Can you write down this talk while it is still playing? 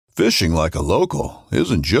Fishing like a local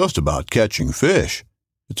isn't just about catching fish.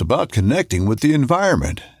 It's about connecting with the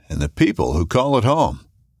environment and the people who call it home.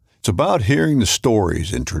 It's about hearing the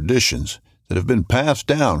stories and traditions that have been passed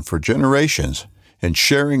down for generations and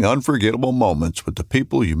sharing unforgettable moments with the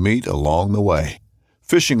people you meet along the way.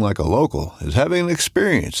 Fishing like a local is having an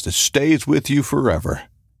experience that stays with you forever.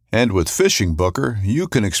 And with Fishing Booker, you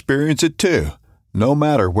can experience it too, no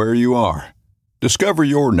matter where you are. Discover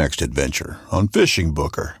your next adventure on Fishing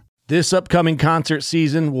Booker. This upcoming concert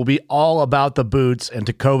season will be all about the boots, and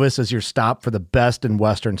Tecovas is your stop for the best in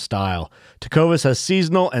Western style. Tecovas has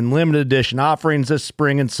seasonal and limited edition offerings this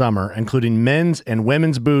spring and summer, including men's and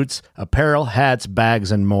women's boots, apparel, hats,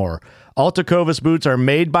 bags, and more. All Tecovas boots are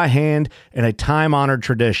made by hand in a time-honored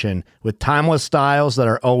tradition with timeless styles that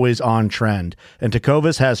are always on trend. And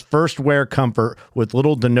Tecovas has first wear comfort with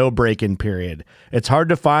little to no break-in period. It's hard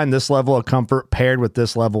to find this level of comfort paired with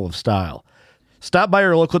this level of style. Stop by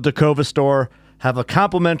your local Tecovas store, have a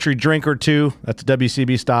complimentary drink or two, that's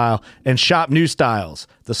WCB style, and shop new styles.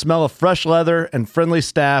 The smell of fresh leather and friendly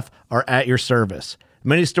staff are at your service.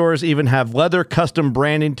 Many stores even have leather custom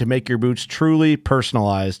branding to make your boots truly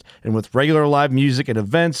personalized. And with regular live music and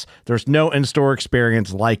events, there's no in-store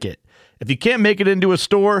experience like it. If you can't make it into a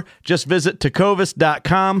store, just visit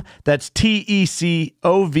tecovas.com. That's TECOVAS.com.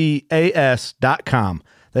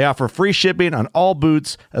 They offer free shipping on all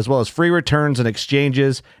boots, as well as free returns and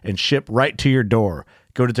exchanges, and ship right to your door.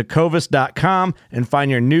 Go to tecovas.com and find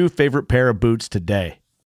your new favorite pair of boots today.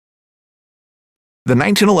 The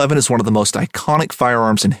 1911 is one of the most iconic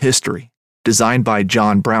firearms in history. Designed by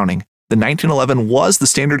John Browning, the 1911 was the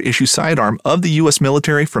standard issue sidearm of the U.S.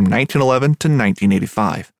 military from 1911 to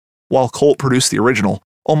 1985. While Colt produced the original,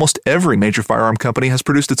 almost every major firearm company has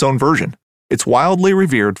produced its own version. It's wildly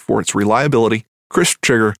revered for its reliability, crisp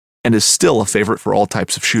trigger, and is still a favorite for all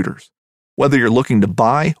types of shooters. Whether you're looking to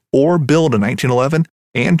buy or build a 1911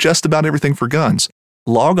 and just about everything for guns,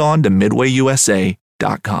 log on to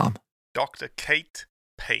midwayusa.com. Dr. Kate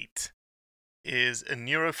Pate is a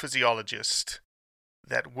neurophysiologist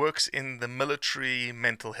that works in the military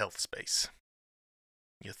mental health space.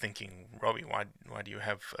 You're thinking, Robbie, why do you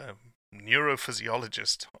have a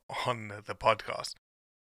neurophysiologist on the podcast?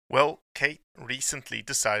 Well, Kate recently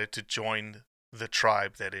decided to join the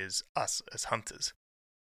tribe that is us as hunters,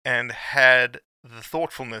 and had the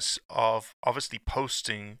thoughtfulness of obviously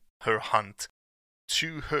posting her hunt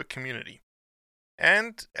to her community.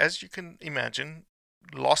 And as you can imagine,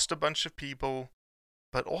 lost a bunch of people,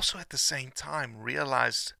 but also at the same time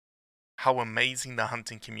realized how amazing the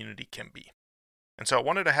hunting community can be. And so I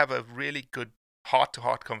wanted to have a really good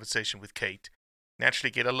heart-to-heart conversation with Kate.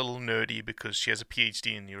 Naturally get a little nerdy because she has a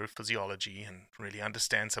PhD in neurophysiology and really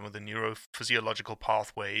understands some of the neurophysiological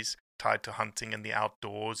pathways tied to hunting and the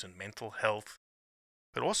outdoors and mental health.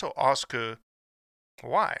 But also ask her,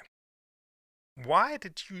 why? Why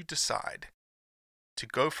did you decide to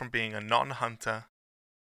go from being a non-hunter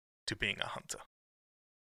to being a hunter?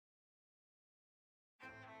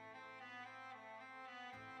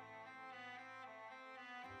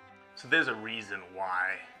 So there's a reason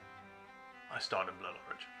why I started Blood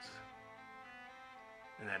Origins.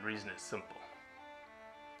 And that reason is simple.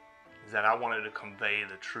 Is that I wanted to convey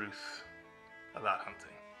the truth about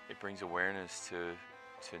hunting. It brings awareness to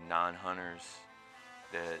non-hunters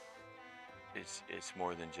that it's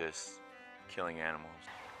more than just killing animals.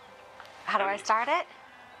 How do I start it?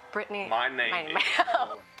 Brittany. My name is...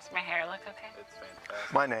 Does my hair look okay? It's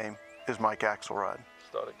fantastic. My name is Mike Axelrod.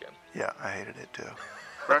 Start again. Yeah, I hated it too.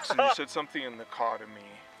 Braxton, you said something in the car to me.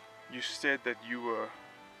 You said that you were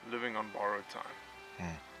living on borrowed time.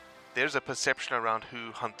 There's a perception around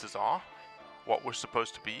who hunters are, what we're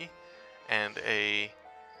supposed to be, and a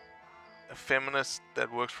feminist that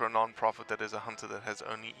works for a non-profit that is a hunter that has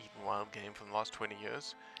only eaten wild game for the last 20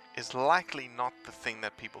 years is likely not the thing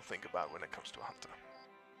that people think about when it comes to a hunter.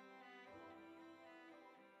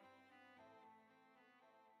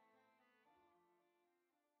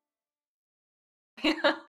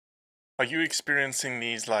 Are you experiencing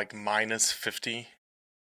these like minus 50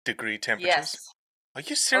 degree temperatures? Yes. Are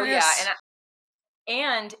you serious? Oh, yeah.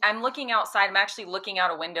 And I'm looking outside. I'm actually looking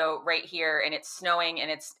out a window right here, and it's snowing,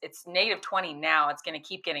 and it's negative 20 now. It's going to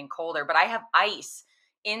keep getting colder, but I have ice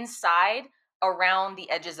inside around the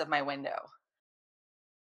edges of my window.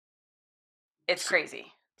 It's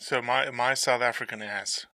crazy. So my South African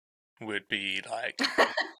ass would be like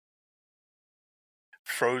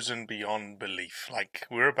frozen beyond belief. Like,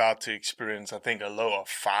 we're about to experience, I think, a low of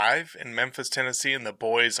 5 in Memphis, Tennessee, and the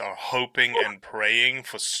boys are hoping and praying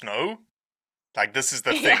for snow. Like, this is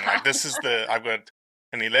the thing. Like, this is I've got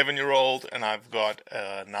an 11-year-old and I've got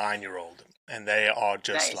a 9-year-old. and they are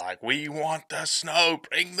just Nice. like, we want the snow,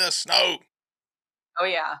 bring the snow. Oh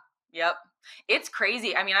yeah. Yep. It's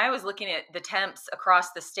crazy. I mean, I was looking at the temps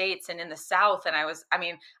across the states and in the South, and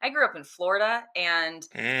I grew up in Florida and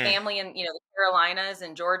Mm. family in, the Carolinas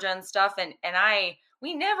and Georgia and stuff.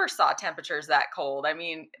 We never saw temperatures that cold. I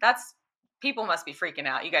mean, people must be freaking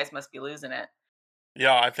out. You guys must be losing it.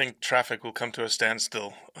 Yeah, I think traffic will come to a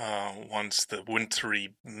standstill once the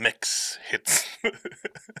wintry mix hits hits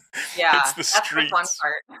Yeah. the That's the fun streets.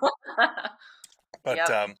 part. But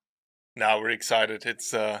Yep. now we're excited.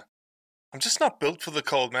 I'm just not built for the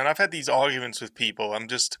cold, man. I've had these arguments with people.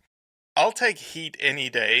 I'll take heat any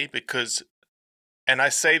day because, and I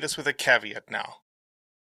say this with a caveat now,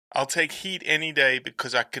 I'll take heat any day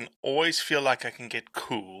because I can always feel like I can get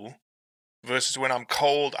cool. Versus when I'm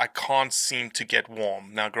cold, I can't seem to get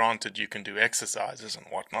warm. Now, granted, you can do exercises and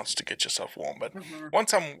whatnots to get yourself warm, but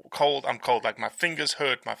once I'm cold, I'm cold. Like my fingers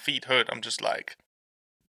hurt, my feet hurt. I'm just like.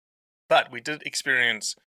 But we did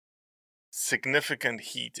experience significant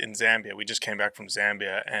heat in Zambia. We just came back from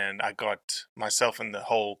Zambia, and myself and the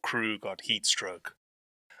whole crew got heat stroke.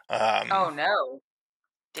 Oh no.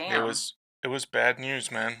 It Damn. was bad news,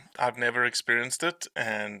 man. I've never experienced it,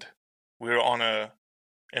 and we were on an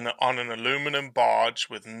aluminum barge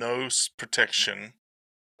with no protection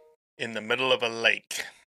in the middle of a lake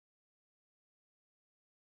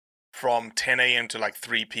from 10 a.m. to like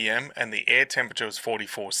 3 p.m. and the air temperature was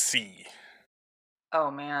 44 C. Oh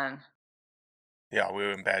man. Yeah, we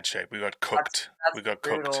were in bad shape. We got That's cooked. that's We got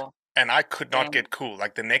cooked. brutal. And I could not Damn. get cool.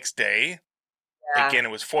 Like the next day, Yeah. again, it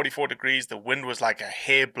was 44 degrees. The wind was like a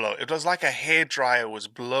hair blow. It was like a hair dryer was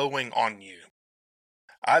blowing on you.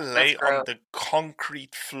 I lay That's on gross. the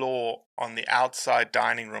concrete floor on the outside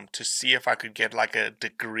dining room to see if I could get like a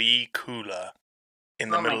degree cooler in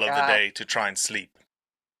the Oh my middle of the God. day to try and sleep.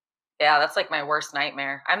 Yeah, that's like my worst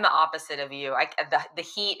nightmare. I'm the opposite of you. The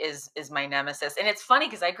heat is my nemesis. And it's funny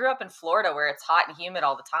because I grew up in Florida where it's hot and humid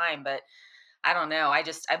all the time, but I don't know. I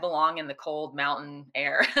belong in the cold mountain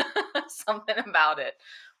air. Something about it.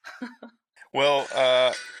 Well,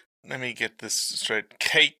 let me get this straight.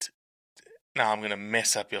 Kate, now I'm going to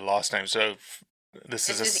mess up your last name. So this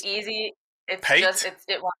is It's just easy. It's just Pate?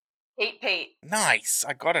 it Kate Pate. Nice.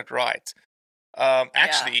 I got it right. Yeah.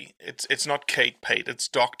 Actually, it's not Kate Pate. It's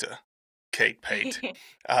Dr. Kate Pate.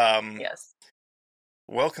 Yes.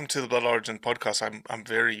 Welcome to the Blood Origin podcast. I'm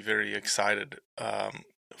very, very excited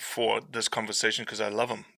for this conversation because I love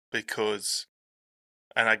him.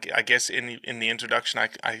 And I guess in the introduction,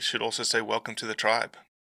 I should also say welcome to the tribe.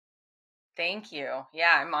 Thank you.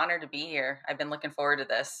 Yeah, I'm honored to be here. I've been looking forward to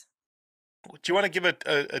this. Do you want to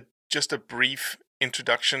give just a brief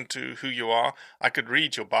introduction to who you are? I could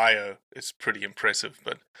read your bio; it's pretty impressive,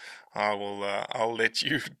 but I'll let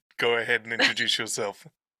you go ahead and introduce yourself.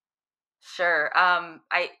 Sure. I'm,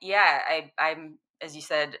 as you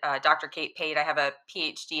said, Dr. Kate Pate. I have a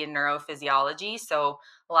PhD in neurophysiology. So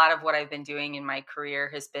a lot of what I've been doing in my career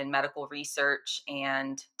has been medical research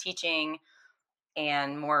and teaching,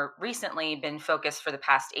 and more recently been focused for the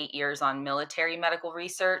past 8 years on military medical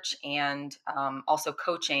research and also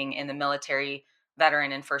coaching in the military,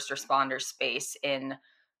 veteran, and first responder space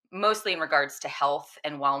mostly in regards to health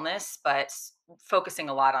and wellness, but focusing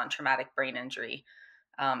a lot on traumatic brain injury.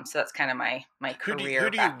 So that's kind of my Who career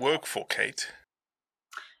do you back. work for, Kate?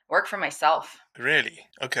 Work for myself. Really?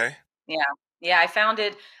 Okay. Yeah. Yeah, I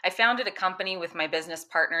founded a company with my business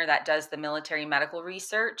partner that does the military medical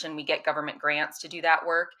research, and we get government grants to do that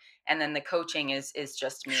work, and then the coaching is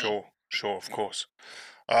just me. Sure, of course.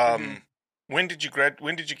 Hmm. When did you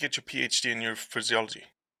When did you get your PhD in neurophysiology?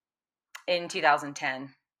 In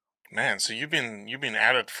 2010. Man, so you've been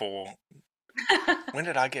at it for. When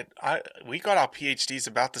did I get? We got our PhDs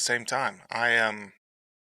about the same time.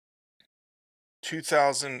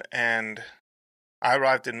 2000 and I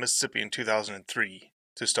arrived in Mississippi in 2003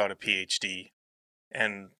 to start a PhD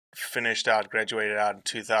and graduated out in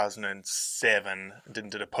 2007.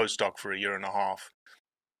 Did a postdoc for a year and a half,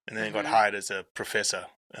 and then got Hmm. hired as a professor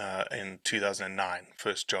in 2009.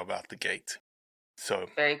 First job out the gate. So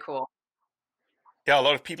Very cool. yeah, a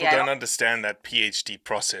lot of people Yeah, I don't don't understand that PhD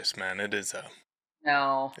process, man.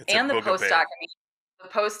 know. It's a And the postdoc. bugaboo. I mean, the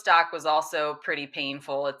postdoc was also pretty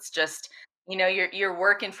painful. It's just, you're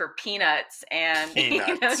working for peanuts, and you're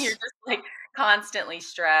Peanuts. just like constantly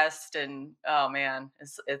stressed, and oh man,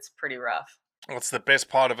 it's pretty rough. What's the best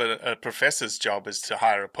part of a professor's job is to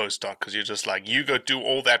hire a postdoc because you're just like, you go do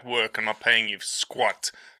all that work. I'm not paying you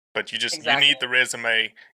squat, but you Exactly. need the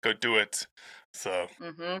resume, go do it. So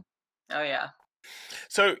Hmm. Oh yeah.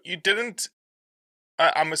 you didn't.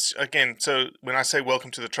 again, so when I say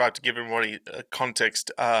welcome to the tribe, to give everybody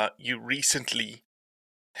context, you recently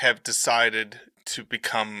have decided to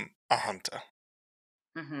become a hunter.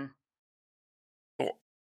 Mm-hmm. Or-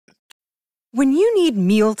 When you need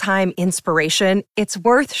mealtime inspiration, it's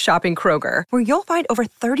worth shopping Kroger, where you'll find over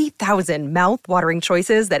 30,000 mouth-watering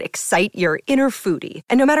choices that excite your inner foodie.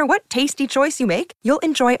 And no matter what tasty choice you make, you'll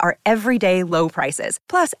enjoy our everyday low prices,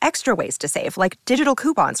 plus extra ways to save, like digital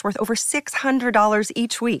coupons worth over $600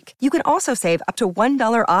 each week. You can also save up to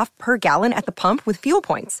 $1 off per gallon at the pump with fuel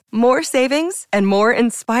points. More savings and more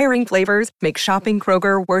inspiring flavors make shopping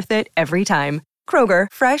Kroger worth it every time. Kroger,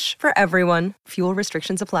 fresh for everyone. Fuel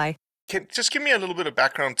restrictions apply. Just give me a little bit of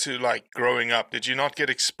background to like growing up. Did you not get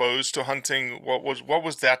exposed to hunting? What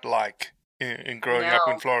was that like in growing up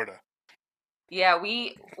in No. Florida? Yeah,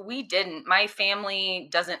 we didn't. My family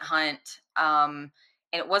doesn't hunt. And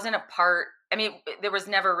it wasn't a part. I mean, there was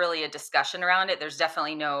never really a discussion around it. There's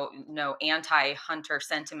definitely no anti-hunter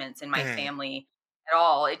sentiments in my Mm. family at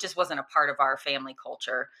all. It just wasn't a part of our family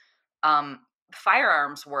culture. um,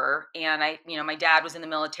 Firearms were. And my dad was in the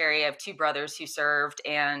military. I have two brothers who served,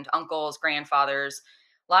 and uncles, grandfathers,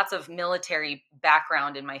 lots of military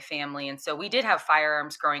background in my family. And so we did have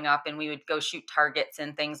firearms growing up, and we would go shoot targets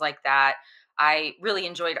and things like that. I really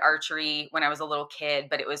enjoyed archery when I was a little kid,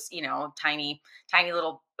 but it was, tiny, tiny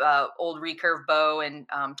little old recurve bow and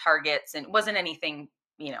targets, and it wasn't anything,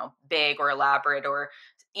 big or elaborate or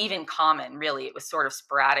even common, really. It was sort of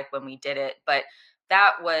sporadic when we did it. But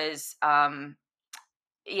that was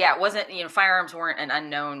yeah, it wasn't, firearms weren't an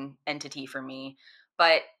unknown entity for me.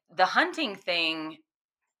 But the hunting thing,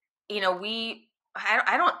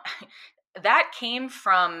 I don't that came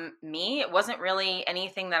from me. It wasn't really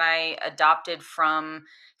anything that I adopted from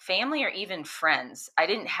family or even friends. I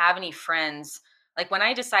didn't have any friends. Like when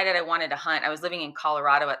I decided I wanted to hunt, I was living in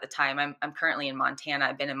Colorado at the time. I'm currently in Montana.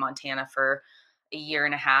 I've been in Montana for a year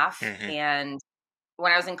and a half. Mm-hmm. And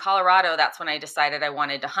when I was in Colorado, that's when I decided I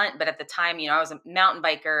wanted to hunt. But at the time, I was a mountain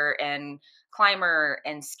biker and climber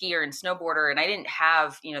and skier and snowboarder. And I didn't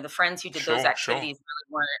have, the friends who did those Sure. activities really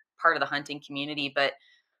weren't part of the hunting community. But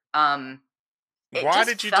um, it Why just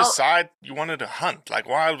did you felt, decide you wanted to hunt? Like,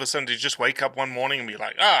 why all of a sudden did you just wake up one morning and be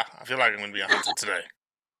like, I feel like I'm going to be a hunter today?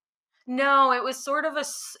 no, it was sort of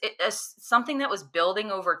something that was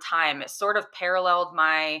building over time. It sort of paralleled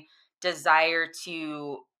my desire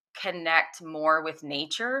to connect more with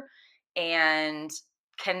nature and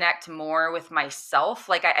connect more with myself.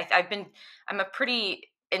 Like I'm a pretty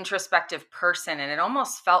introspective person, and it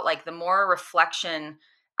almost felt like the more reflection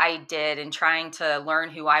I did in trying to learn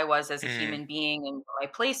who I was as a Mm. human being and what my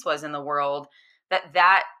place was in the world,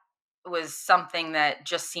 that was something that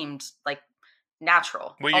just seemed like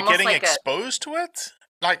natural, Were you almost getting like a exposed to it?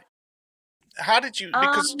 Like, how did you?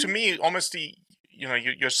 Because to um me, honestly,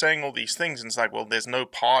 you're saying all these things, and it's like, well, there's no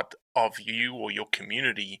part of you or your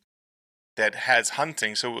community that has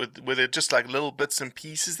hunting. So were there just like little bits and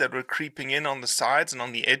pieces that were creeping in on the sides and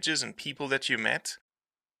on the edges, and people that you met?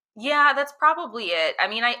 Yeah, that's probably it. I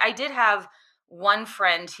mean, I did have one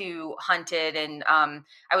friend who hunted, and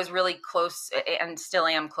I was really close and still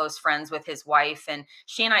am close friends with his wife. And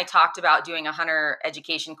she and I talked about doing a hunter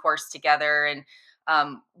education course together. And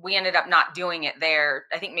we ended up not doing it there.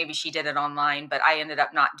 I think maybe she did it online, but I ended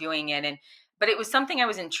up not doing it. But it was something I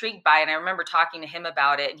was intrigued by. And I remember talking to him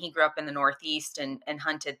about it. And he grew up in the Northeast and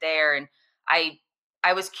hunted there. And I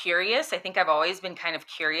I was curious. I think I've always been kind of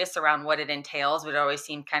curious around what it entails, but it always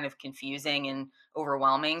seemed kind of confusing and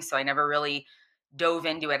overwhelming. So I never really dove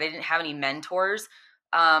into it. I didn't have any mentors.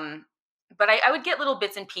 Um, but I would get little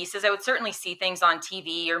bits and pieces. I would certainly see things on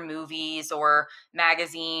TV or movies or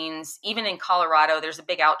magazines. Even in Colorado, there's a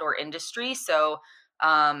big outdoor industry. So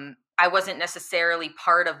I wasn't necessarily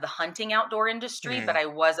part of the hunting outdoor industry, but Mm. I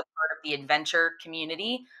was a part of the adventure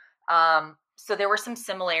community. So there were some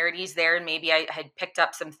similarities there, and maybe I had picked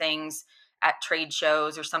up some things at trade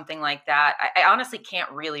shows or something like that. I honestly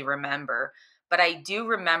can't really remember, but I do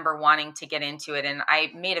remember wanting to get into it. And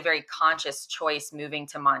I made a very conscious choice moving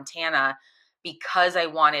to Montana because I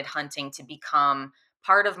wanted hunting to become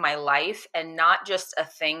part of my life and not just a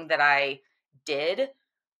thing that I did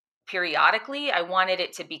periodically. I wanted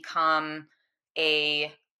it to become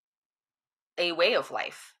a way of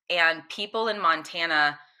life. And people in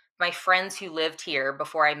Montana, my friends who lived here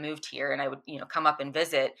before I moved here and I would, come up and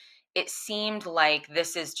visit, it seemed like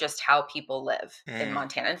this is just how people live in Mm.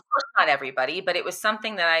 Montana. And of course, not everybody, but it was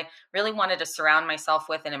something that I really wanted to surround myself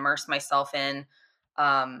with and immerse myself in.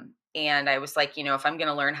 And I was like, if I'm going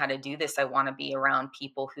to learn how to do this, I want to be around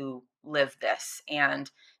people who live this and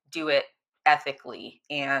do it ethically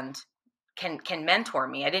and can mentor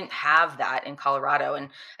me. I didn't have that in Colorado, and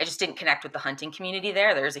I just didn't connect with the hunting community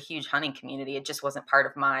there. There's a huge hunting community. It just wasn't part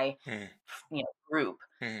of my group.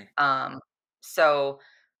 Mm. So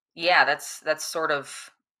yeah, that's sort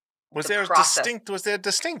of Was the there a process.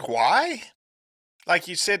 distinct why? Like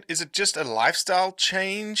you said, is it just a lifestyle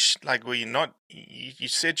change? Like, were you not? You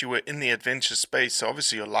said you were in the adventure space, so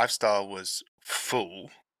obviously your lifestyle was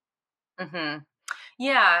full. Hmm.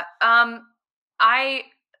 Yeah. I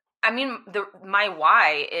I mean, my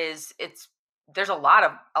why is there's a lot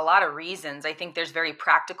of reasons. I think there's very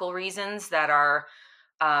practical reasons that are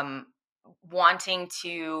um, wanting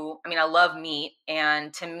to. I mean, I love meat,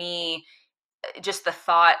 and to me, just the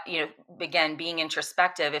thought, again, being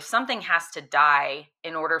introspective. If something has to die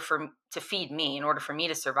in order to feed me, in order for me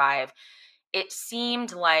to survive, it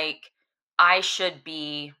seemed like I should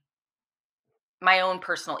be. My own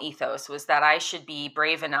personal ethos was that I should be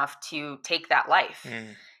brave enough to take that life.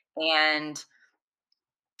 Mm. And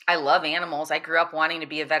I love animals. I grew up wanting to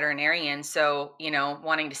be a veterinarian, so,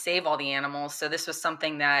 wanting to save all the animals. So this was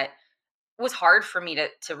something that was hard for me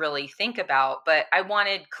to really think about, but I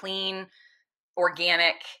wanted clean,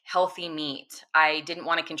 organic, healthy meat. I didn't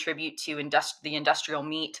want to contribute to the industrial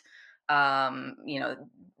meat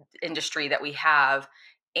industry that we have.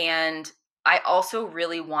 And I also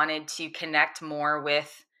really wanted to connect more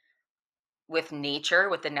with nature,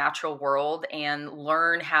 with the natural world, and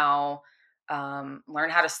learn how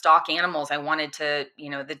to stalk animals. I wanted to,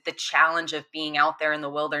 the challenge of being out there in the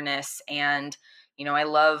wilderness. And I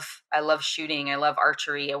love shooting. I love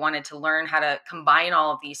archery. I wanted to learn how to combine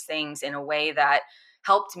all of these things in a way that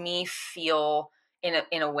helped me feel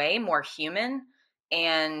in a way more human.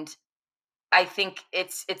 And I think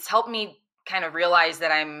it's helped me kind of realize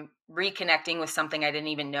that I'm reconnecting with something I didn't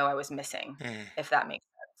even know I was missing, Mm. if that makes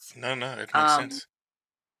sense. No, it makes Um, sense.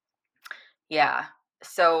 yeah.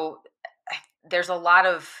 So there's a lot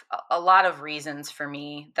of reasons for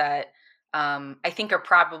me that I think are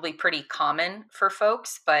probably pretty common for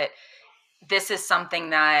folks, but this is something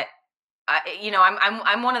that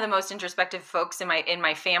I'm one of the most introspective folks in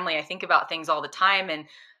my family. I think about things all the time, and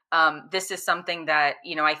this is something that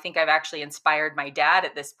I think I've actually inspired my dad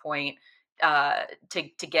at this point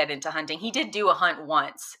to get into hunting. He did do a hunt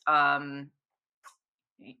once.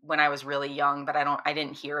 When I was really young, but I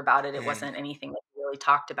didn't hear about it. It Mm. wasn't anything that he really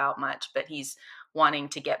talked about much, but he's wanting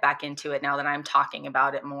to get back into it now that I'm talking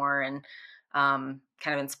about it more, and kind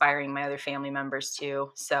of inspiring my other family members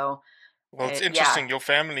too. So, Well, it's yeah. interesting. Your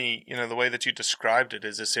family, the way that you described it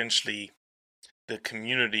is essentially the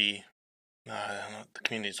community. The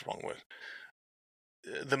community is the wrong word.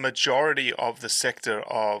 The majority of the sector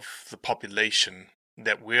of the population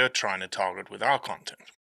that we're trying to target with our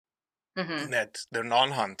content, Hmm. and that they're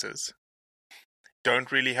non-hunters,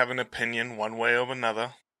 don't really have an opinion one way or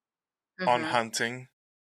another on Hmm. hunting,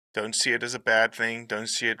 don't see it as a bad thing, don't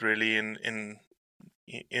see it really in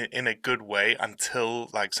a good way until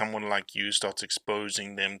like someone like you starts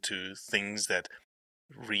exposing them to things that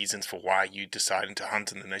reasons for why you decided to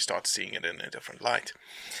hunt, and then they start seeing it in a different light.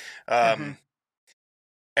 Hmm.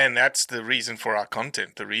 And that's the reason for our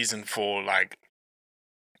content, the reason for like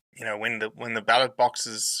when the ballot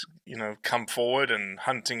boxes come forward and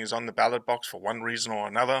hunting is on the ballot box for one reason or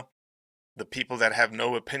another, the people that have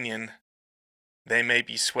no opinion, they may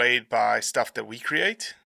be swayed by stuff that we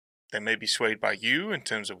create, they may be swayed by you in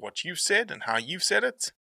terms of what you've said and how you've said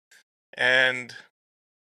it, and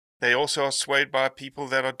they also are swayed by people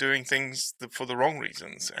that are doing things for the wrong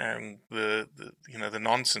reasons, and the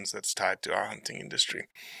nonsense that's tied to our hunting industry.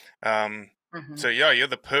 Hmm. So yeah, you're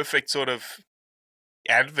the perfect sort of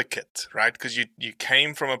advocate, right? Because you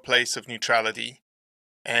came from a place of neutrality,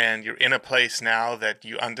 and you're in a place now that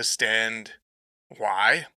you understand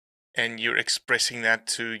why, and you're expressing that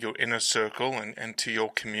to your inner circle and to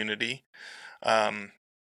your community.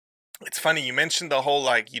 It's funny, you mentioned the whole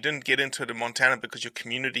like you didn't get into it in Montana because your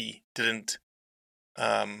community didn't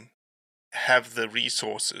um, have the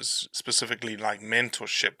resources, specifically like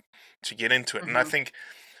mentorship, to get into it. And I Hmm. think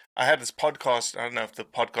I had this podcast. I don't know if the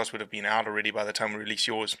podcast would have been out already by the time we release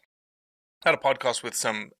yours. I had a podcast with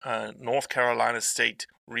some North Carolina State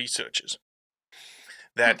researchers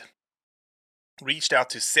that reached out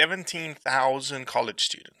to 17,000 college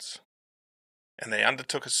students, and they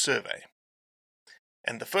undertook a survey.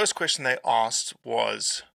 And the first question they asked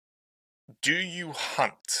was, "Do you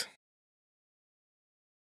hunt?"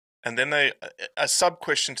 And then a sub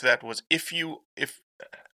question to that was, if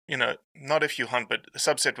not if you hunt, but the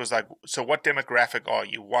subset was like, so what demographic are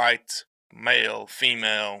you? White, male,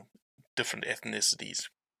 female, different ethnicities.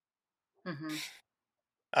 Hmm.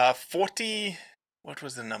 40, what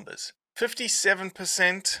was the numbers?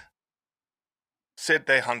 57% said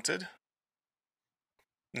they hunted.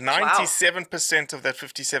 97% of that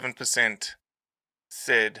 57%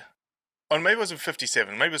 said, or maybe it wasn't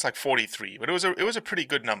 57, maybe it was like 43, but it was a pretty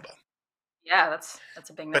good number. Yeah, that's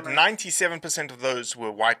a big But number. 97% of those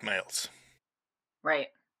were white males. Right.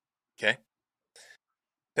 Okay.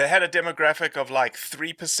 They had a demographic of like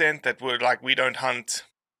 3% that were like, we don't hunt.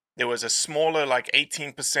 There was a smaller, like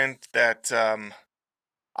 18% that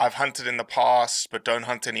I've hunted in the past, but don't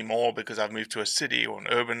hunt anymore because I've moved to a city or an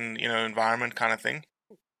urban, environment kind of thing.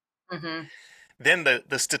 Mm-hmm. Then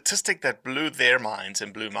the statistic that blew their minds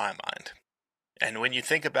and blew my mind. And when you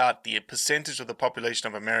think about the percentage of the population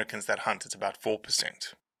of Americans that hunt, it's about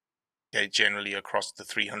 4%. Okay, generally across the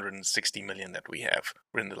 360 million that we have.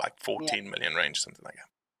 We're in the like 14 million range, something like that.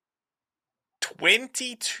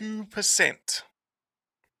 22%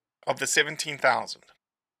 of the 17,000,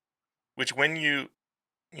 which when you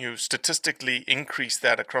statistically increase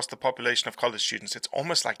that across the population of college students, it's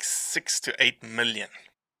almost like 6 to 8 million,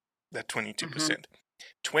 that 22%.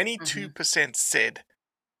 Mm-hmm. 22% said,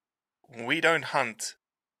 we don't hunt,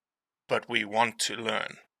 but we want to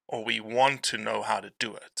learn, or we want to know how to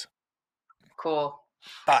do it. Cool.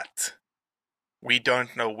 But we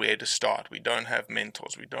don't know where to start. We don't have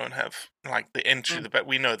mentors. We don't have like the entry. But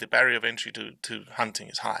we know the barrier of entry to hunting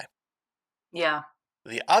is high. Yeah.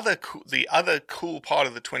 The other cool part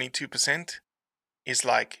of the 22% is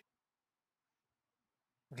like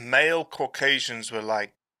male Caucasians were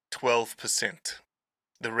like 12%.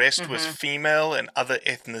 The rest was female and other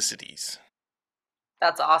ethnicities.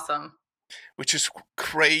 That's awesome. Which is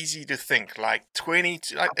crazy to think. Like 20,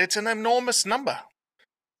 it's an enormous number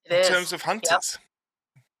in terms of hunters.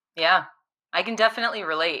 Yep. Yeah, I can definitely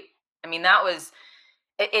relate. I mean, that was,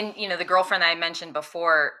 and the girlfriend I mentioned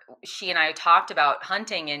before, she and I talked about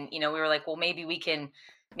hunting, and we were like, well,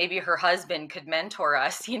 maybe her husband could mentor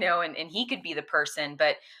us, and he could be the person.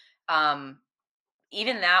 But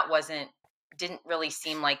even that didn't really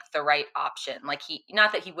seem like the right option. Like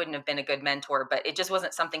not that he wouldn't have been a good mentor, but it just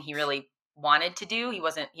wasn't something he really wanted to do. He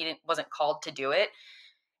wasn't called to do it.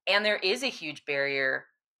 And there is a huge barrier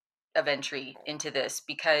of entry into this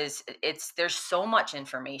because there's so much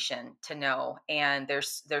information to know, and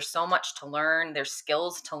there's so much to learn, there's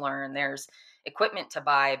skills to learn, there's equipment to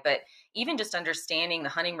buy, but even just understanding the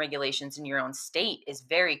hunting regulations in your own state is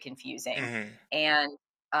very confusing. And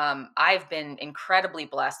I've been incredibly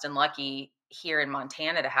blessed and lucky here in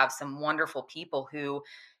Montana to have some wonderful people who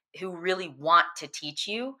really want to teach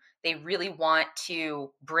you. They really want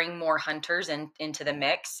to bring more hunters into the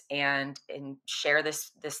mix and share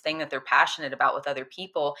this thing that they're passionate about with other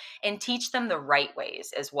people, and teach them the right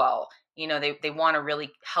ways as well. They want to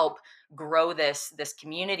really help grow this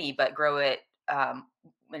community, but grow it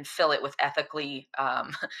and fill it with ethical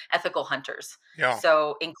hunters. Yeah.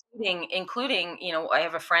 So including, I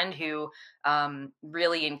have a friend who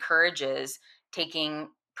really encourages taking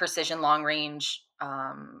precision long range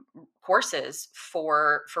courses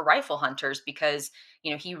for rifle hunters, because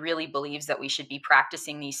he really believes that we should be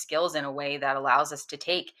practicing these skills in a way that allows us to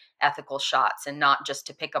take ethical shots and not just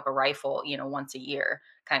to pick up a rifle once a year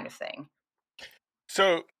kind of thing.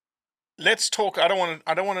 So let's talk. I don't want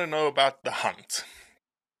to know about the hunt.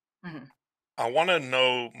 Mm-hmm. I want to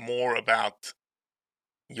know more about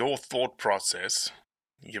your thought process,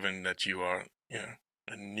 given that you are a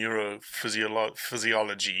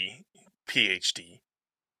neurophysiology PhD.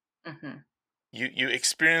 Mm-hmm. You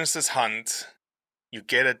experience this hunt, you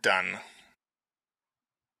get it done.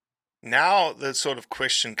 Now the sort of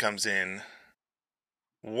question comes in,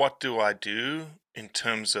 what do I do in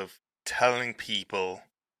terms of telling people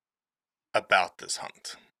about this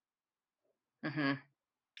hunt? Mm-hmm.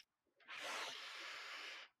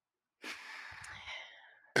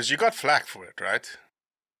 Because you got flack for it, right?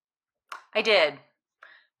 I did.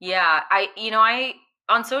 Yeah. I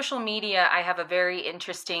on social media, I have a very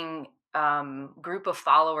interesting group of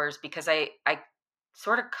followers because I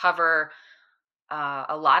sort of cover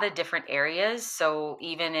a lot of different areas. So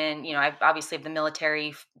even in, I obviously have the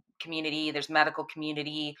military community, there's medical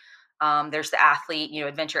community, there's the athlete,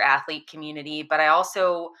 adventure athlete community, but I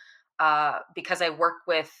also, because I work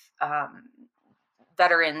with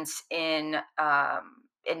veterans in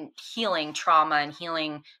healing trauma and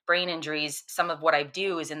healing brain injuries, some of what I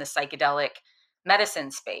do is in the psychedelic medicine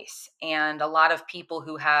space. And a lot of people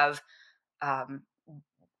who have um,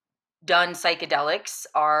 done psychedelics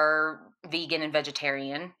are vegan and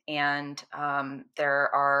vegetarian, and there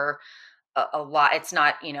are a lot. It's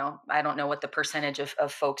not, I don't know what the percentage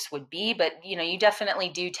of folks would be, but you definitely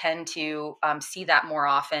do tend to see that more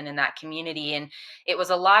often in that community. And it was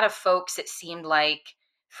a lot of folks, it seemed like,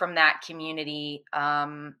 from that community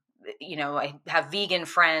I have vegan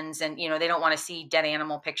friends, and they don't want to see dead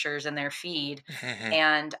animal pictures in their feed. Mhm.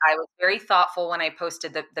 And I was very thoughtful when I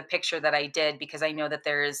posted the picture that I did, because I know that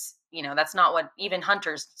there's, that's not what, even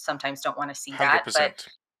hunters sometimes don't want to see that. But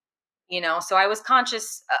 100%. so I was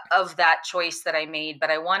conscious of that choice that I made,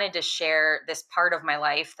 but I wanted to share this part of my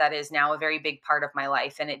life that is now a very big part of my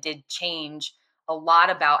life. And it did change a lot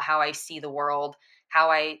about how I see the world,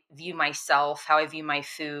 how I view myself, how I view my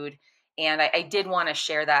food. And I did want to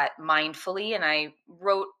share that mindfully. And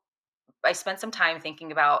I spent some time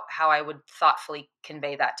thinking about how I would thoughtfully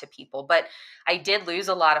convey that to people. But I did lose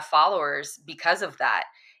a lot of followers because of that.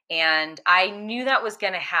 And I knew that was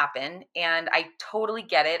going to happen. And I totally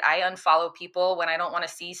get it. I unfollow people when I don't want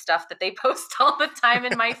to see stuff that they post all the time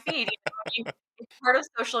in my feed. It's part of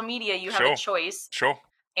social media. You have a Sure. choice, Sure.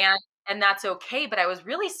 and that's okay. But I was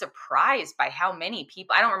really surprised by how many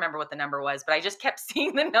people, I don't remember what the number was, but I just kept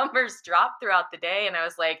seeing the numbers drop throughout the day. And I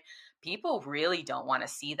was like, people really don't want to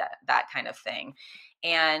see that kind of thing.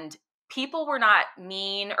 And people were not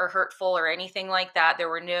mean or hurtful or anything like that. There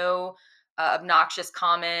were no obnoxious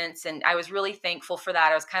comments, and I was really thankful for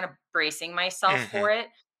that. I was kind of bracing myself Mhm. for it.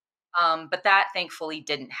 But that thankfully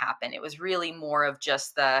didn't happen. It was really more of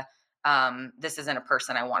just this isn't a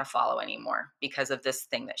person I want to follow anymore because of this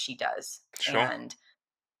thing that she does. Sure. And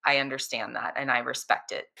I understand that, and I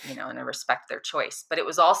respect it, and I respect their choice. But it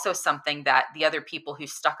was also something that the other people who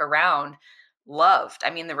stuck around loved. I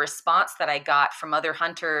mean, the response that I got from other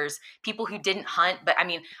hunters, people who didn't hunt, but I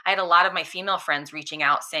mean, I had a lot of my female friends reaching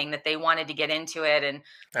out saying that they wanted to get into it, and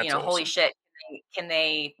That's holy awesome. shit, can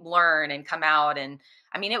they learn and come out? And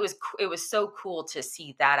I mean, it was so cool to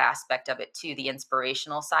see that aspect of it too, the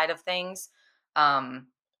inspirational side of things. Um,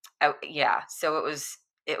 yeah, so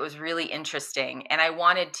it was really interesting, and I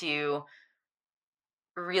wanted to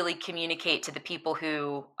really communicate to the people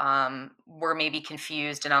who were maybe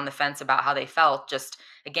confused and on the fence about how they felt, just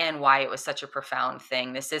again why it was such a profound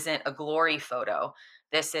thing. This isn't a glory photo.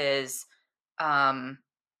 This is um,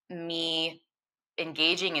 me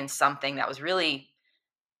engaging in something that was really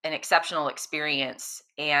an exceptional experience.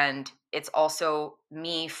 And it's also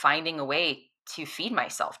me finding a way to feed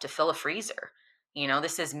myself, to fill a freezer.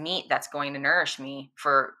 This is meat that's going to nourish me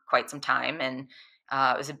for quite some time. And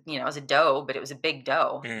it was a doe, but it was a big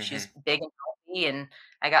doe. She was Mhm. big and healthy, and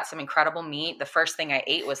I got some incredible meat. The first thing I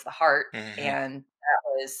ate was the heart, Mhm. and that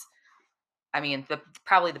was, I mean,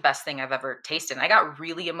 probably the best thing I've ever tasted. And I got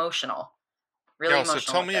really Yeah, so emotional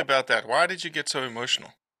tell with me it. about that. Why did you get so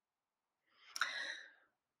emotional?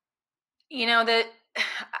 That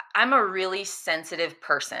I'm a really sensitive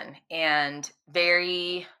person, and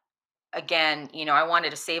very, again, I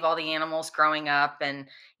wanted to save all the animals growing up. And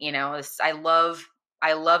I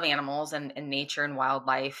love animals and nature and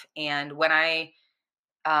wildlife. And when I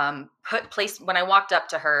when I walked up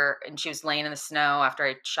to her and she was laying in the snow after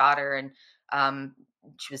I shot her, and um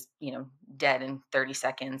she was dead in 30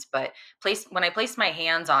 seconds. But when I placed my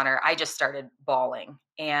hands on her, I just started bawling.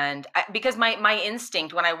 And because my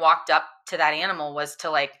instinct when I walked up to that animal was to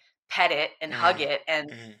like pet it and hug Mhm. it, and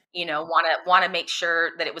Mhm. want to make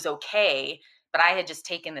sure that it was okay. But I had just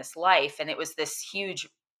taken this life, and it was this huge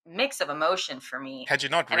mix of emotion for me. Had you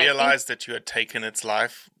not And I think realized that you had taken its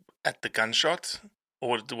life at the gunshot?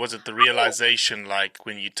 Or was it the realization, like,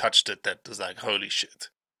 when you touched it that was like, holy shit?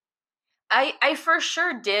 I for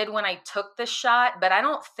sure did when I took the shot. But I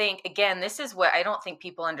don't think, again, this is what I don't think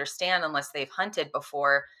people understand unless they've hunted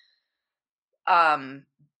before. Um,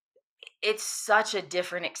 it's such a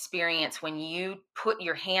different experience when you put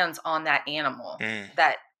your hands on that animal Mm.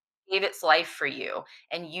 that gave its life for you,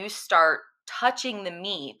 and you start touching the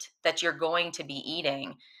meat that you're going to be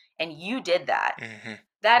eating, and you did that. Mhm.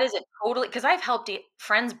 That is a totally, because I've helped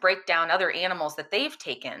friends break down other animals that they've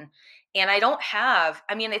taken, and I don't have.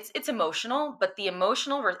 I mean, it's emotional, but the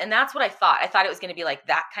emotional, and that's what I thought. I thought it was going to be like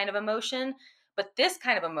that kind of emotion, but this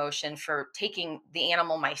kind of emotion for taking the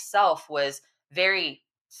animal myself was very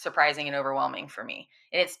surprising and overwhelming for me,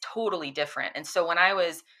 and it's totally different. And so when I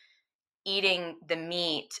was eating the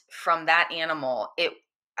meat from that animal,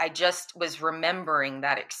 I just was remembering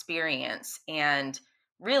that experience, and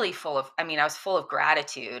really full of, I mean, I was full of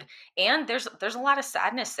gratitude. And there's a lot of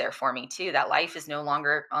sadness there for me too, that life is no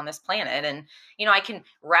longer on this planet. And I can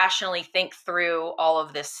rationally think through all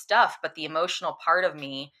of this stuff, but the emotional part of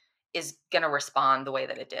me is going to respond the way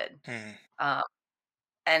that it did. Mhm. um,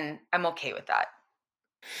 and I'm okay with that.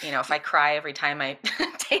 If I cry every time I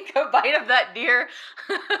take a bite of that deer,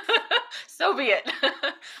 so be it.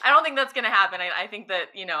 I don't think that's going to happen. I think that,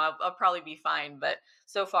 I'll probably be fine. But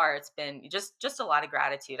so far it's been just a lot of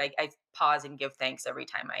gratitude. I pause and give thanks every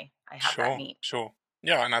time I have that Sure, meat. sure.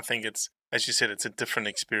 Yeah, and I think it's as you said, it's a different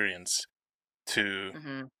experience to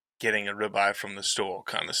Mm-hmm. getting a ribeye from the store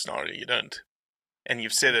kind of scenario. You don't. And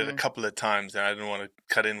you've said it a couple of times, and I didn't want to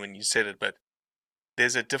cut in when you said it, but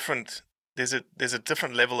there's a different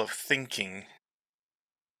level of thinking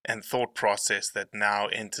and thought process that now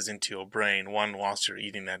enters into your brain, one whilst you're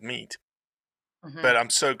eating that meat. Mm-hmm. But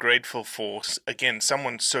I'm so grateful for, again,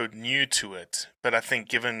 someone so new to it. But I think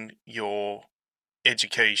given your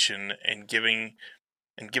education and given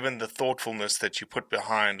the thoughtfulness that you put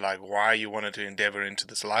behind, like why you wanted to endeavor into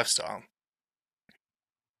this lifestyle,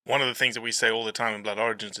 one of the things that we say all the time in Blood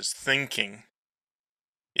Origins is thinking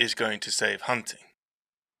is going to save hunting.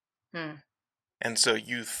 And so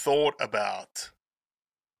you thought about,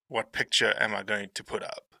 what picture am I going to put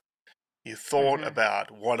up? You thought about,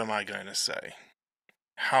 what am I going to say?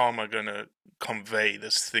 How am I going to convey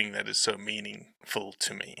this thing that is so meaningful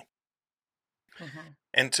to me?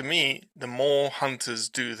 And to me, the more hunters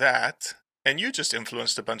do that, and you just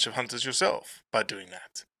influenced a bunch of hunters yourself by doing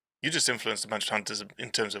that. You just influenced a bunch of hunters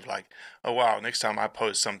in terms of like, oh wow, next time I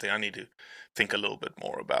post something, I need to think a little bit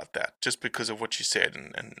more about that, just because of what you said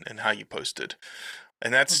and how you posted.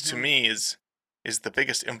 And that's to me is the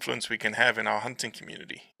biggest influence we can have in our hunting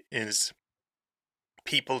community, is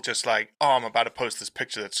people just like, oh, I'm about to post this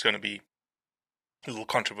picture that's going to be a little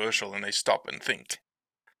controversial, and they stop and think,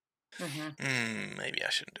 maybe I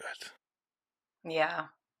shouldn't do it. Yeah.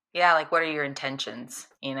 Yeah, like what are your intentions,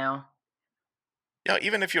 you know? Yeah,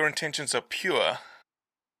 even if your intentions are pure,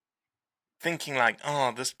 thinking like,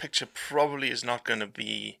 oh, this picture probably is not going to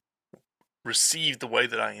be received the way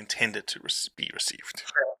that I intend it to be received.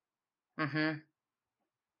 Mm-hmm.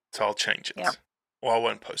 So I'll change it. Yep. Or I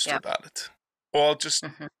won't post Yep. about it. Or I'll just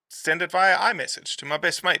send it via iMessage to my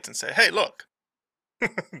best mate and say, hey, look,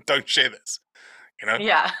 don't share this. You know?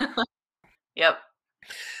 Yeah. Yep.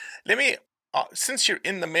 Let me, since you're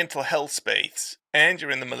in the mental health space and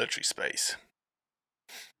you're in the military space,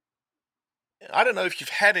 I don't know if you've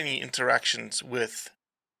had any interactions with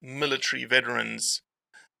military veterans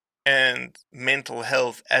and mental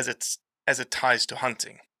health as it ties to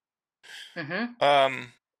hunting.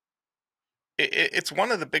 It's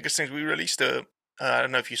one of the biggest things. We released I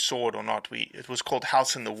don't know if you saw it or not. It was called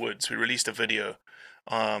House in the Woods. We released a video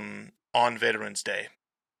on Veterans Day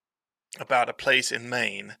about a place in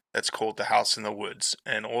Maine that's called the House in the Woods,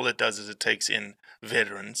 and all it does is it takes in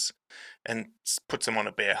veterans and puts them on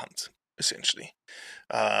a bear hunt, essentially.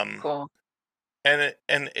 Cool. And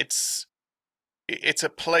it's a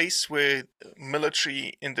place where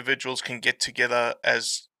military individuals can get together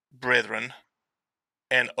as brethren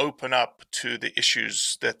and open up to the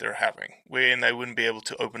issues that they're having, wherein they wouldn't be able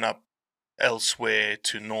to open up elsewhere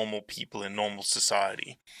to normal people in normal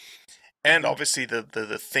society. And obviously the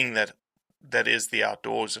thing that is the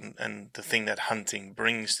outdoors and the thing that hunting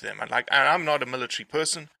brings to them. And I'm not a military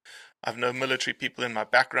person. I've no military people in my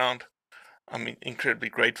background. I'm incredibly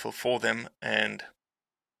grateful for them, and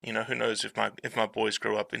you know, who knows if my boys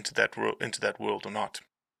grow up into that world or not.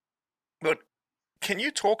 But can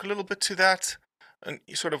you talk a little bit to that and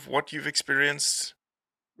sort of what you've experienced?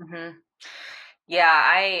 Yeah,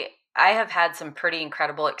 I have had some pretty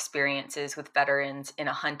incredible experiences with veterans in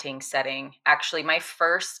a hunting setting. Actually, my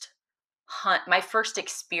first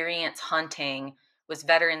experience hunting was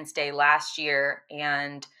Veterans Day last year,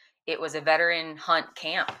 and it was a veteran hunt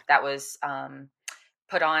camp that was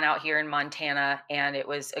put on out here in Montana, and it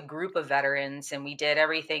was a group of veterans, and we did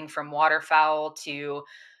everything from waterfowl to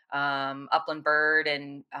upland bird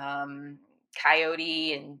and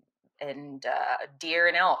coyote and deer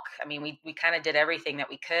and elk. I mean, we kind of did everything that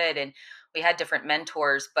we could, and we had different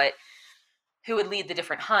mentors, but who would lead the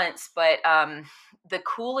different hunts. But the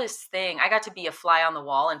coolest thing, I got to be a fly on the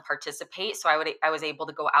wall and participate. So I was able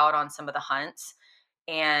to go out on some of the hunts,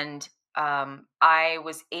 and I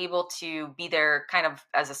was able to be there kind of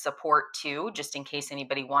as a support too, just in case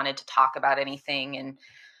anybody wanted to talk about anything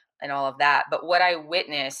and all of that. But what I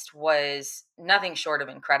witnessed was nothing short of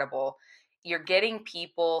incredible. You're getting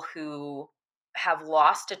people who have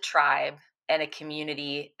lost a tribe and a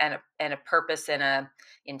community and a purpose and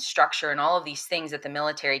in structure and all of these things that the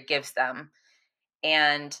military gives them,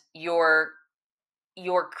 and you're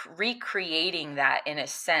recreating that in a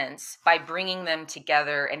sense by bringing them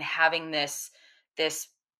together and having this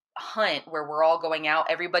hunt where we're all going out.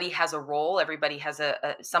 Everybody has a role, everybody has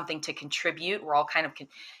a something to contribute. We're all kind of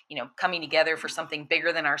coming together for something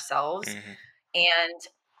bigger than ourselves. And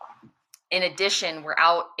in addition, we're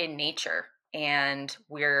out in nature and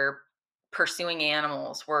we're pursuing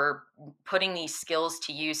animals. We're putting these skills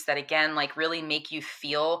to use that, again, like really make you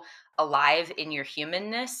feel alive in your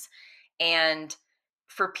humanness. And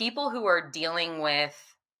for people who are dealing with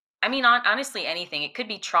I mean, honestly, anything. It could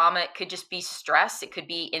be trauma. It could just be stress. It could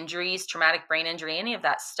be injuries, traumatic brain injury, any of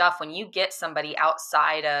that stuff. When you get somebody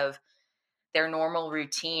outside of their normal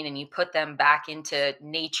routine and you put them back into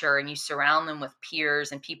nature and you surround them with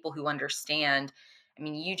peers and people who understand, I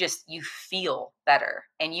mean, you feel better.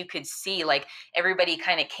 And you could see, like, everybody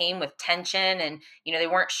kind of came with tension, and they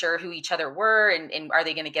weren't sure who each other were, and are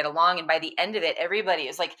they going to get along. And by the end of it, everybody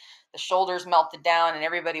is like, the shoulders melted down and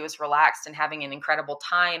everybody was relaxed and having an incredible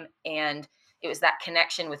time. And it was that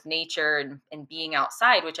connection with nature and being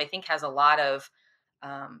outside, which I think has a lot of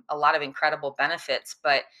incredible benefits.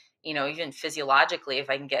 But even physiologically, if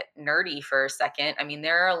I can get nerdy for a second, I mean,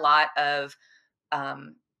 there are a lot of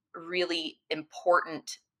um, really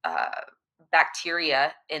important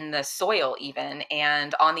bacteria in the soil, even,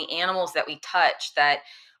 and on the animals that we touch, that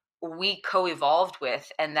we co-evolved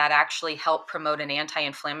with, and that actually help promote an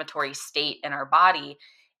anti-inflammatory state in our body.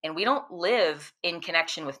 And we don't live in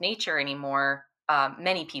connection with nature anymore.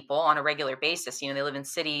 Many people on a regular basis, they live in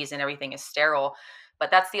cities and everything is sterile.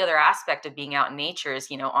 But that's the other aspect of being out in nature is,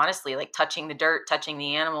 honestly, like touching the dirt, touching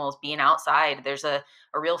the animals, being outside. There's a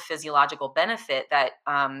real physiological benefit that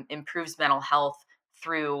improves mental health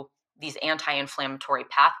through these anti-inflammatory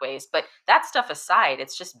pathways. But that stuff aside,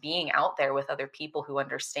 it's just being out there with other people who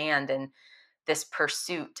understand. And this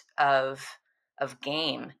pursuit of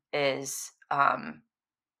game is,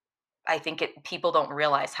 I think people don't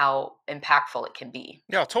realize how impactful it can be.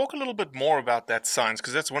 Yeah, talk a little bit more about that science,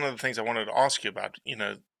 because that's one of the things I wanted to ask you about.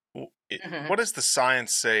 Hmm. What does the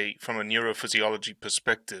science say from a neurophysiology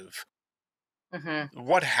perspective? Hmm.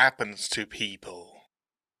 What happens to people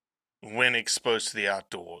when exposed to the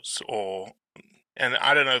outdoors? And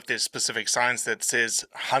I don't know if there's specific science that says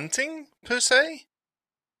hunting per se,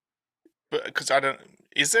 but because I don't.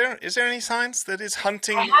 Is there any science that is I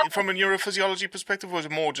hunting have from a neurophysiology perspective, or is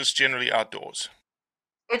it more just generally outdoors?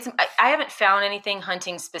 I haven't found anything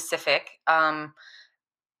hunting specific. I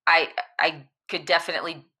could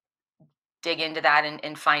definitely dig into that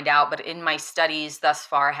and find out, but in my studies thus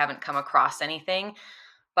far, I haven't come across anything.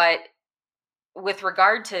 But with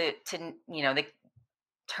regard to the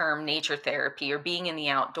term nature therapy or being in the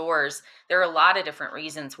outdoors, there are a lot of different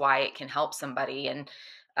reasons why it can help somebody and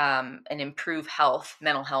improve health,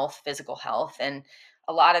 mental health, physical health. And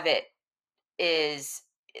a lot of it is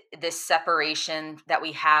this separation that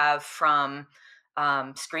we have from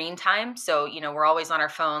screen time. So, we're always on our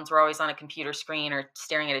phones, we're always on a computer screen or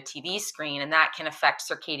staring at a TV screen, and that can affect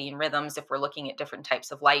circadian rhythms if we're looking at different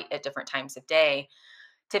types of light at different times of day.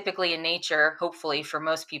 Typically in nature, hopefully for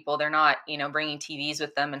most people, they're not bringing TVs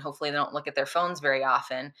with them, and hopefully they don't look at their phones very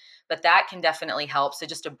often. But that can definitely help. So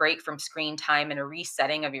just a break from screen time and a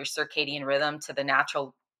resetting of your circadian rhythm to the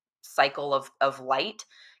natural cycle of light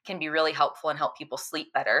can be really helpful and help people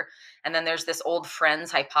sleep better. And then there's this old friends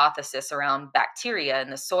hypothesis around bacteria in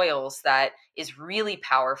the soils that is really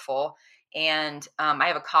powerful. And I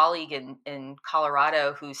have a colleague in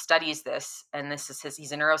Colorado who studies this, and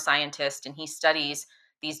he's a neuroscientist, and he studies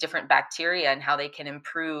these different bacteria and how they can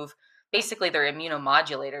improve. Basically, they're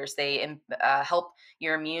immunomodulators. They help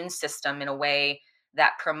your immune system in a way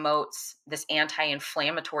that promotes this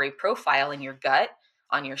anti-inflammatory profile in your gut,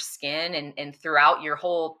 on your skin, and throughout your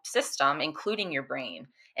whole system, including your brain.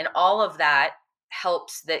 And all of that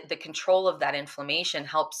helps, the control of that inflammation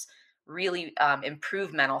helps really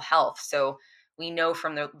improve mental health. So we know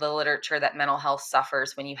from the literature that mental health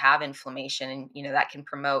suffers when you have inflammation, and that can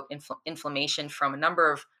promote inflammation from a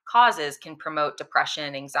number of causes, can promote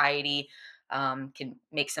depression, anxiety, can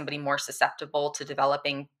make somebody more susceptible to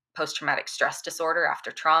developing post-traumatic stress disorder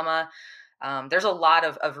after trauma. There's a lot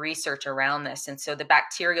of research around this, and so the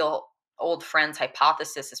bacterial old friends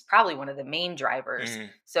hypothesis is probably one of the main drivers. Mm-hmm.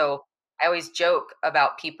 So I always joke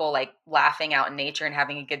about people like laughing out in nature and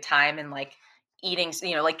having a good time, and like eating,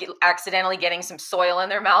 like accidentally getting some soil in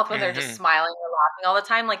their mouth when they're just smiling or laughing all the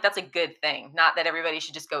time. Like, that's a good thing. Not that everybody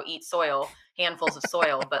should just go eat soil, handfuls of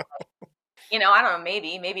soil, but I don't know,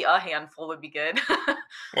 maybe a handful would be good.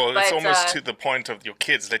 Well, it's But almost to the point of your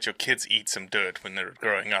kids. Let your kids eat some dirt when they're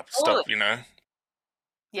growing up. totally. Stop.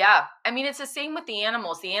 Yeah. I mean, it's the same with the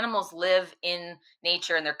animals. The animals live in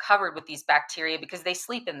nature and they're covered with these bacteria because they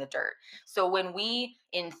sleep in the dirt. So when we,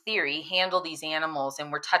 in theory, handle these animals and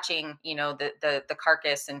we're touching, the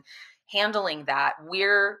carcass and handling that,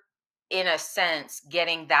 we're in a sense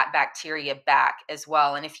getting that bacteria back as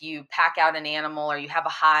well. And if you pack out an animal or you have a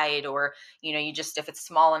hide, or, you just, if it's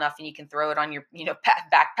small enough and you can throw it on your,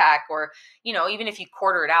 backpack, or, even if you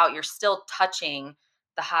quarter it out, you're still touching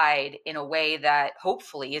the hide in a way that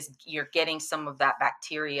hopefully is, you're getting some of that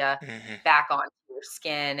bacteria Mm-hmm. back onto your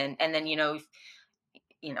skin. And then,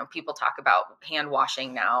 people talk about hand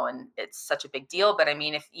washing now, and it's such a big deal. But I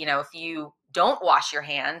mean, if you don't wash your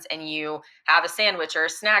hands and you have a sandwich or a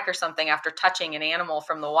snack or something after touching an animal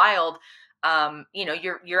from the wild,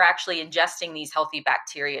 you're actually ingesting these healthy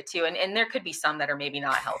bacteria too. And there could be some that are maybe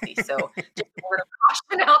not healthy. So just a word of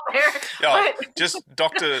caution out there. Yeah, But just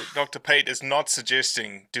Dr. Pate is not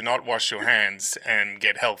suggesting do not wash your hands and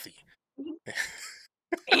get healthy.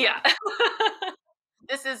 yeah.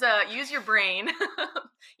 This is use your brain.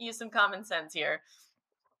 Use some common sense here.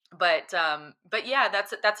 But yeah,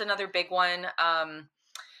 that's another big one.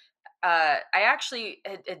 I actually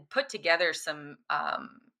had put together some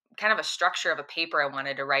kind of a structure of a paper I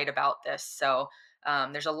wanted to write about this. So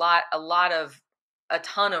there's a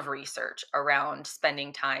ton of research around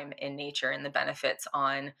spending time in nature and the benefits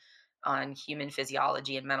on human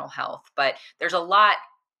physiology and mental health. But there's a lot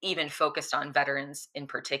even focused on veterans in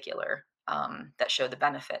particular that show the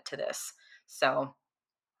benefit to this. So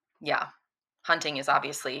yeah, hunting is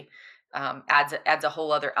obviously adds a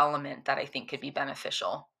whole other element that I think could be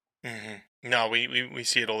beneficial. No, we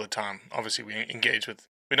see it all the time. Obviously, we don't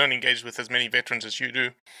engage with as many veterans as you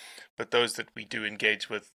do, but those that we do engage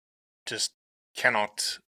with just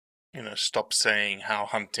cannot, stop saying how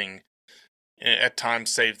hunting at times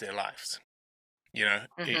saved their lives.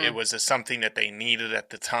 It was something that they needed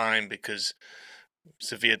at the time because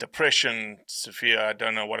severe depression, I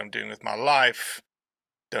don't know what I'm doing with my life,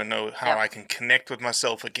 don't know how Yep. I can connect with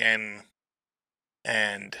myself again,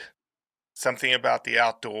 and something about the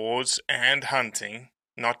outdoors and hunting,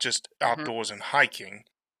 not just outdoors and hiking,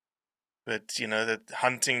 but that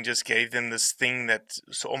hunting just gave them this thing that's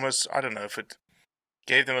almost, I don't know if it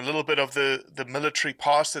gave them a little bit of the military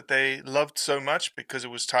past that they loved so much because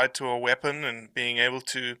it was tied to a weapon and being able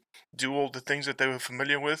to do all the things that they were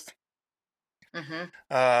familiar with.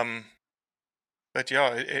 Um, but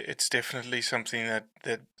yeah, it's definitely something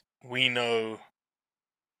that we know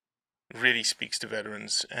really speaks to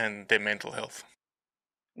veterans and their mental health.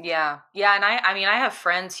 Yeah. Yeah. And I mean, I have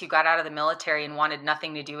friends who got out of the military and wanted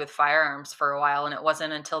nothing to do with firearms for a while. And it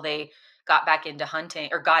wasn't until they got back into hunting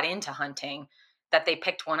or got into hunting that they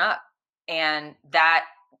picked one up. And that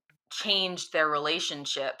changed their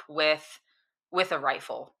relationship with a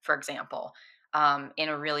rifle, for example, in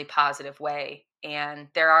a really positive way. And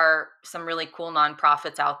there are some really cool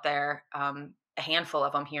nonprofits out there, a handful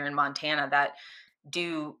of them here in Montana, that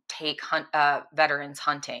do take veterans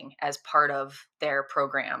hunting as part of their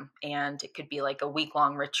program, and it could be like a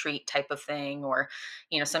week-long retreat type of thing, or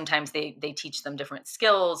sometimes they teach them different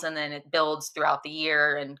skills, and then it builds throughout the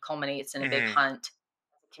year and culminates in a big hunt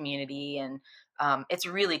community. And it's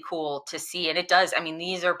really cool to see, and it does. I mean,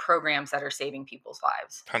 these are programs that are saving people's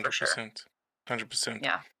lives for sure. 100%.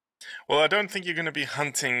 Yeah. Well, I don't think you're going to be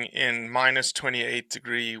hunting in minus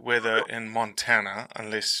 28-degree weather in Montana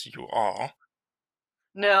unless you are.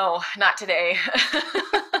 No, not today.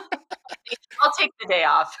 I'll take the day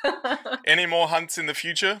off. Any more hunts in the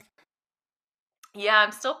future? Yeah,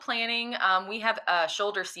 I'm still planning. We have a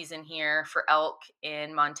shoulder season here for elk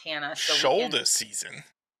in Montana. So Shoulder season?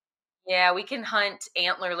 Yeah, we can hunt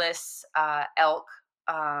antlerless elk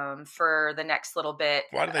for the next little bit.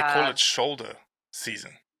 Why do they call it shoulder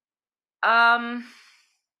season? I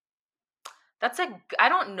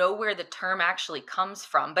don't know where the term actually comes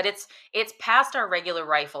from, but it's past our regular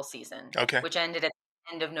rifle season, Okay. which ended at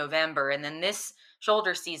the end of November, and then this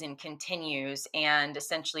shoulder season continues, and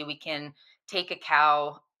essentially we can take a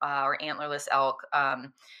cow or antlerless elk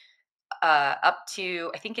up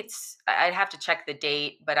to, I think I'd have to check the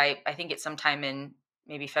date, but I think it's sometime in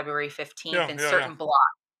maybe February 15th in certain blocks.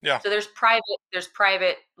 Yeah. So there's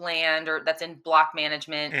private land or that's in block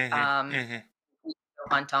management we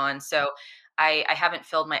hunt on. So I haven't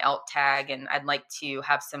filled my elk tag, and I'd like to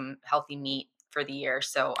have some healthy meat for the year.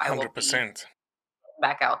 So I will be 100%.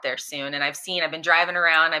 back out there soon. And I've been driving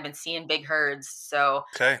around, I've been seeing big herds. So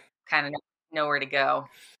Okay. kind of know where to go.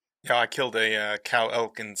 Yeah, I killed a cow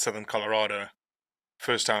elk in southern Colorado.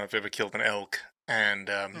 First time I've ever killed an elk, and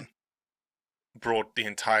brought the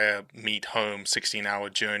entire meat home, 16-hour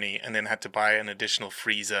journey, and then had to buy an additional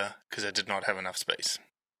freezer because I did not have enough space.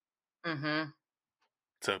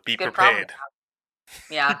 So be prepared.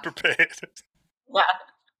 Yeah. Be prepared. Yeah.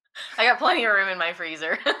 I got plenty of room in my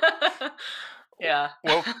freezer. Yeah.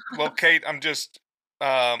 Well, Kate, I'm just,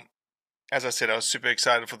 as I said, I was super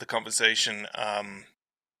excited for the conversation.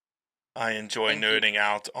 I enjoy nerding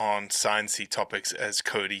out on sciencey topics, as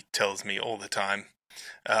Cody tells me all the time.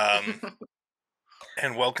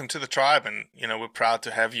 And welcome to the tribe. And, we're proud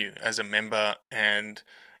to have you as a member, and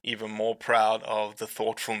even more proud of the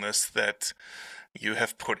thoughtfulness that you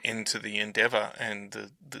have put into the endeavor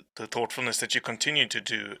and the thoughtfulness that you continue to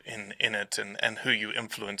do in it, and who you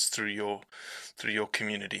influence through your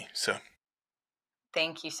community. So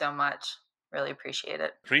Thank you so much. Really appreciate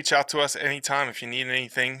it. reach out to us anytime if you need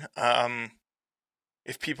anything.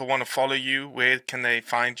 If people want to follow you, where can they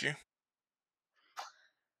find you?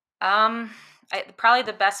 Probably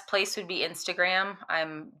the best place would be Instagram.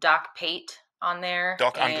 I'm Doc Pate on there.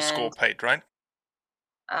 Doc_Pate, right?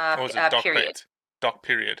 Or is it Doc Period. Pate? Doc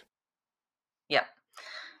period. Yep.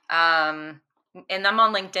 And I'm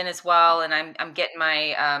on LinkedIn as well, and I'm getting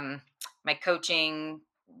my my coaching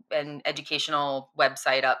and educational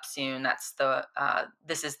website up soon. That's the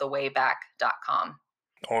thisisthewayback.com.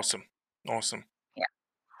 Awesome. Yeah.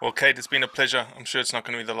 Well, Kate, it's been a pleasure. I'm sure it's not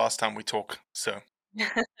going to be the last time we talk. So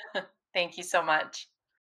Thank you so much.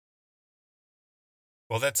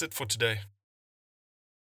 well, that's it for today.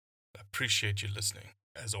 I appreciate you listening,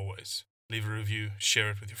 as always. Leave a review, share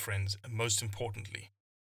it with your friends, and most importantly,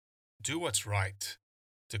 do what's right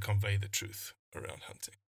to convey the truth around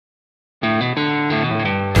hunting.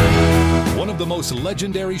 One of the most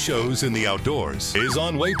legendary shows in the outdoors is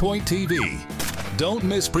on Waypoint TV. Don't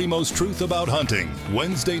miss Primo's Truth About Hunting,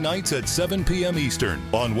 Wednesday nights at 7 p.m. Eastern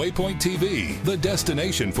on Waypoint TV, the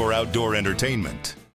destination for outdoor entertainment.